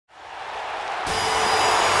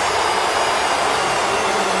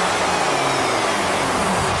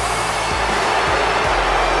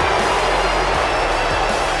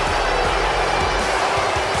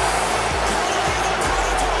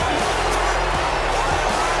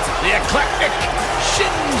the eclectic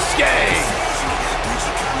Shinsuke.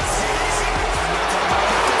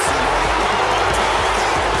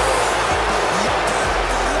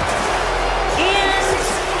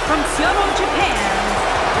 From Kyoto, Japan,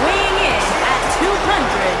 weighing in at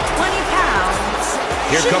 220 pounds,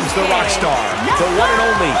 here comes the rock star, the one and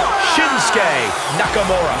only Shinsuke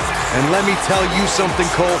Nakamura. And let me tell you something,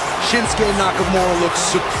 Cole. Shinsuke Nakamura looks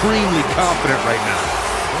supremely confident right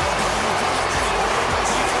now.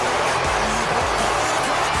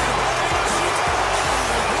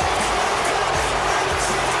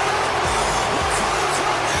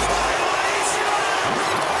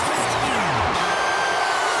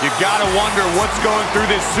 You gotta wonder what's going through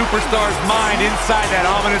this superstar's mind inside that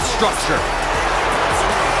ominous structure.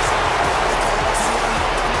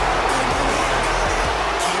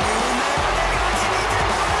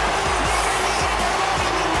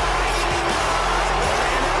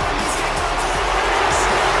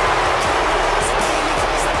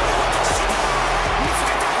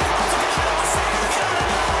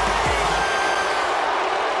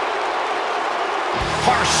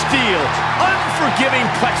 Harsh steel, unforgiving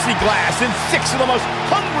plexiglass, and 6 of the most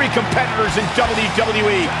hungry competitors in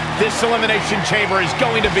WWE. This Elimination Chamber is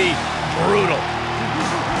going to be brutal.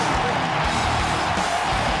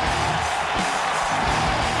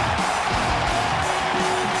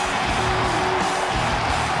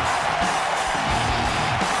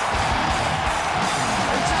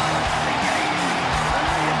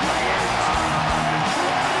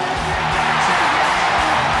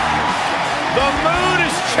 The mood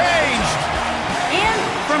has changed. And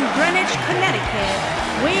from Greenwich, Connecticut,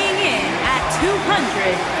 weighing in at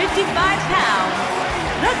 255 pounds,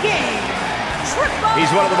 the Game, Triple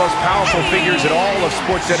He's one of the most powerful H. figures in all of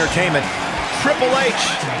sports entertainment, Triple H.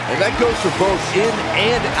 And that goes for both in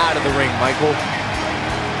and out of the ring, Michael.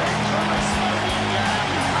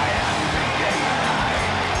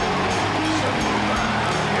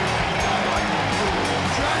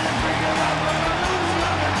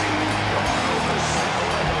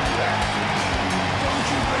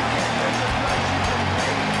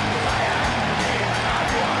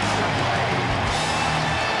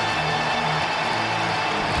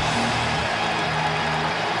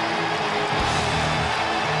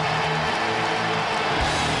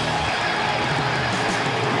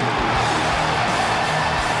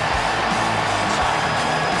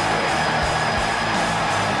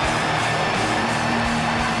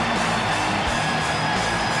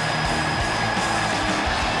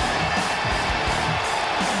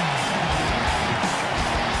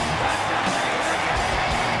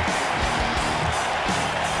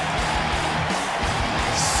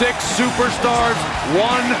 Six superstars,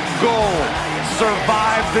 one goal: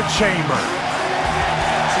 survive the chamber.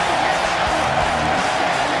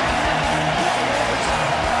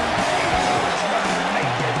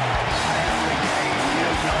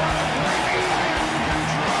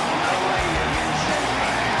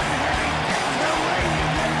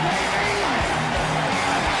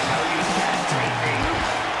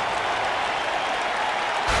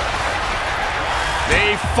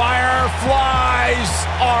 The Fireflies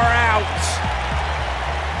are out.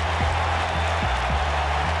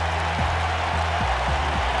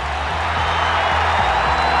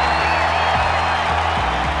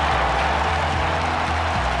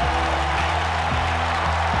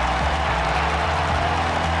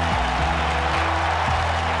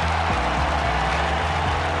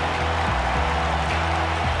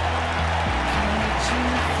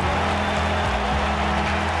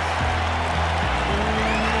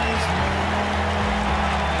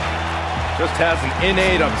 Just has an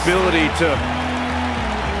innate ability to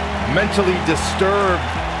mentally disturb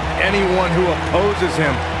anyone who opposes him.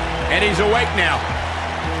 And he's awake now.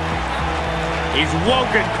 He's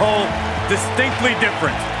woken, Cole. Distinctly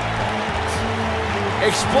different.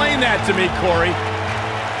 Explain that to me, Corey.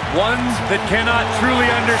 One that cannot truly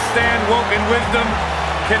understand woken wisdom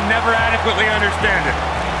can never adequately understand it.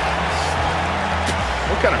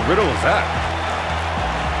 What kind of riddle is that?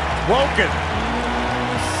 Woken.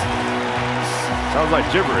 Sounds like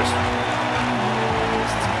gibberish.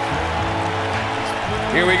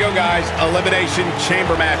 Here we go, guys. Elimination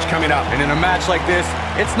Chamber match coming up. And in a match like this,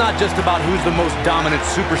 it's not just about who's the most dominant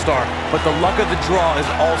superstar, but the luck of the draw is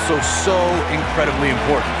also so incredibly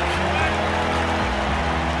important.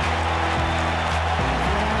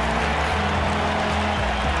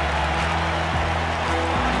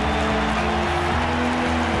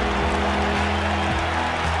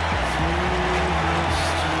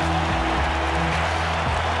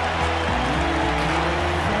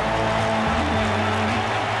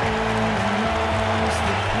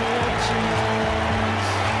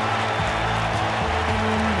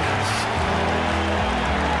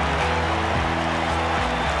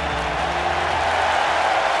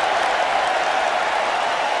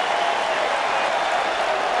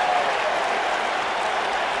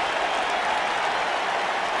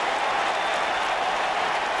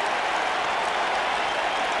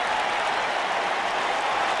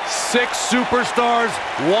 6 superstars,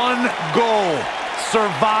 one goal: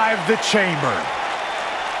 survive the chamber.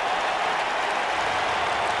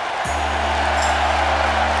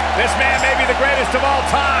 This man may be the greatest of all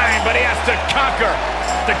time, but he has to conquer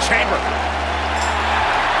the chamber.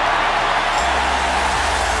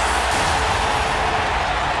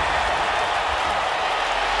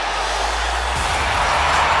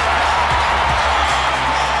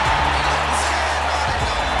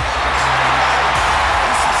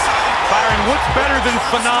 Byron, what's better than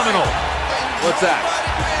phenomenal? What's that?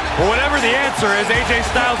 Well, whatever the answer is, AJ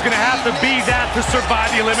Styles going to have to be that to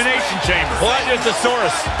survive the Elimination Chamber. What is the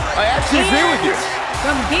source? I actually agree with you.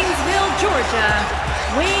 From Gainesville, Georgia,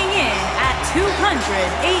 weighing in at 218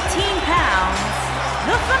 pounds,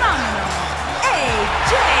 the phenomenal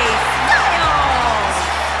AJ Styles!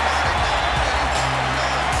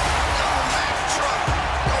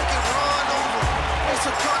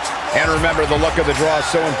 And remember, the luck of the draw is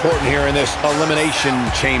so important here in this Elimination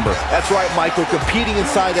Chamber. That's right, Michael. Competing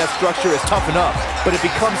inside that structure is tough enough, but it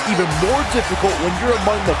becomes even more difficult when you're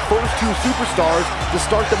among the first 2 superstars to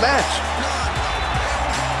start the match.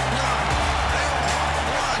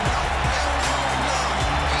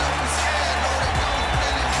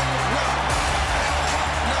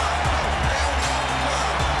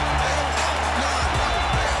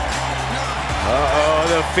 Uh-oh,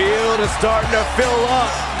 the field is starting to fill up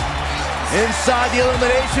inside the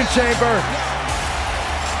Elimination Chamber.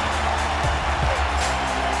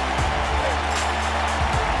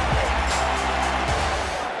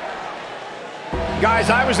 Guys,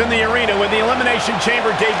 I was in the arena when the Elimination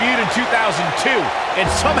Chamber debuted in 2002, and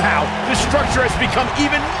somehow the structure has become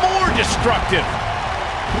even more destructive.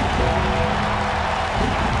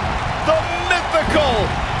 The mythical,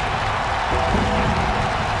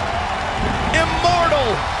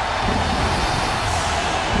 immortal,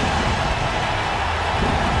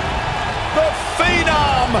 the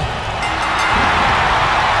Phenom.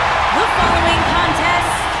 The following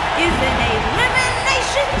contest is an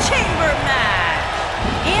Elimination Chamber match.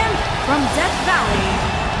 And from Death Valley,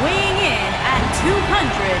 weighing in at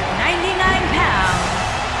 299 pounds,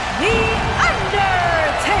 The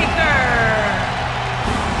Undertaker!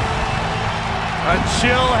 A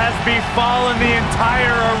chill has befallen the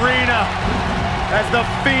entire arena as the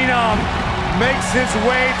Phenom makes his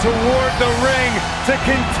way toward the ring to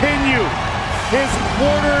continue his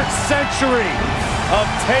quarter-century of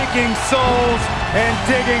taking souls and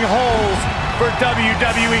digging holes for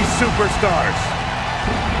WWE superstars.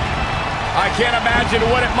 I can't imagine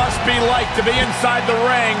what it must be like to be inside the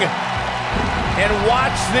ring and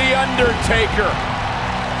watch The Undertaker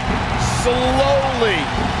slowly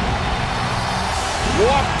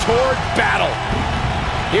walk toward battle.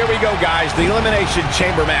 Here we go, guys. The Elimination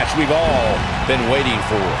Chamber match we've all been waiting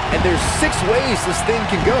for. And there's 6 ways this thing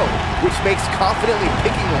can go, which makes confidently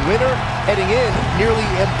picking a winner heading in nearly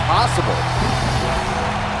impossible.